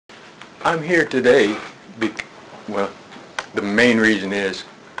I'm here today, well, the main reason is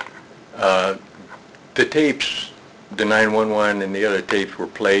uh, the tapes, the 911 and the other tapes were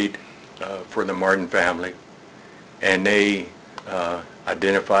played for the Martin family, and they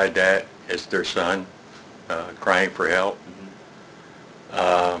identified that as their son crying for help.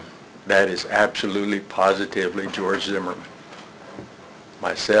 That is absolutely, positively George Zimmerman.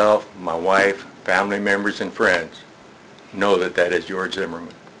 Myself, my wife, family members, and friends know that that is George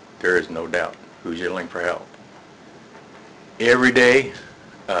Zimmerman. There is no doubt who's yelling for help. Every day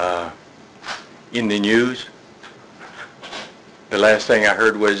in the news, the last thing I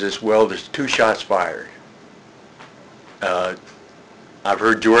heard was this, well, there's 2 shots fired. I've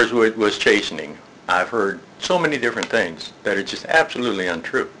heard George was chastening. I've heard so many different things that are just absolutely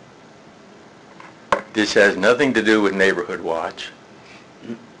untrue. This has nothing to do with Neighborhood Watch.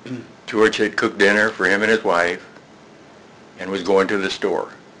 George had cooked dinner for him and his wife and was going to the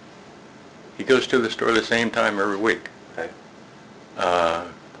store. He goes to the store the same time every week. Okay. I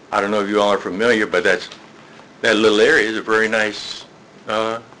don't know if you all are familiar, but that little area is a very nice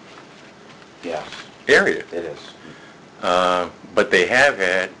Yes, area. it is. But they have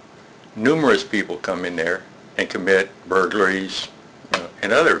had numerous people come in there and commit burglaries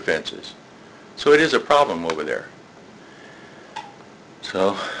and other offenses. So it is a problem over there.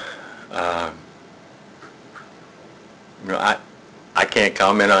 So, I can't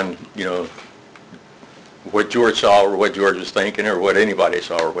comment on, what George saw or what George was thinking or what anybody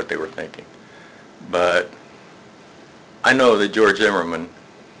saw or what they were thinking. But I know that George Zimmerman,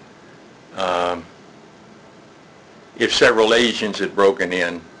 if several Asians had broken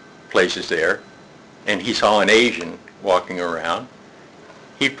in places there and he saw an Asian walking around,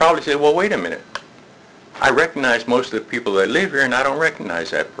 he'd probably say, well, wait a minute. I recognize most of the people that live here and I don't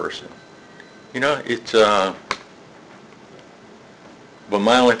recognize that person. It's, but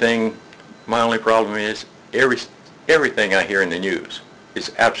my only problem is everything I hear in the news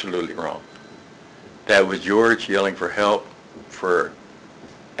is absolutely wrong. That was George yelling for help for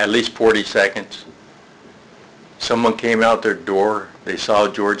at least 40 seconds. Someone came out their door. They saw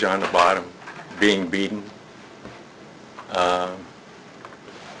George on the bottom being beaten.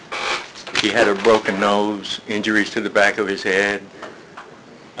 He had a broken nose, injuries to the back of his head.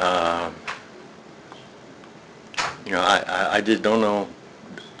 I just don't know.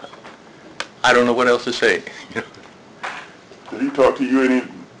 I don't know what else to say. Did he talk to you any?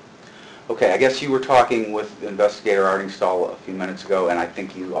 Okay, I guess you were talking with Investigator Artingstall a few minutes ago, and I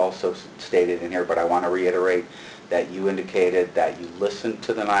think you also stated in here, but I want to reiterate that you indicated that you listened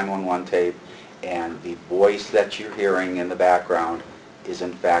to the 911 tape and the voice that you're hearing in the background is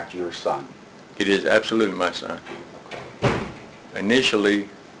in fact your son. It is absolutely my son. Initially,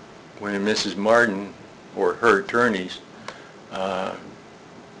 when Mrs. Martin or her attorneys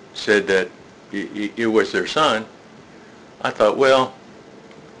said that it was their son, I thought, well,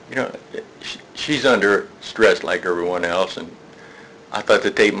 she's under stress like everyone else, and I thought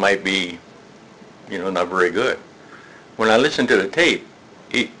the tape might be, not very good. When I listened to the tape,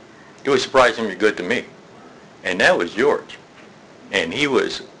 it was surprisingly good to me, and that was George. And he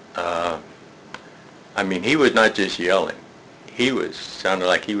was, he was not just yelling. He sounded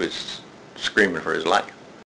like he was screaming for his life.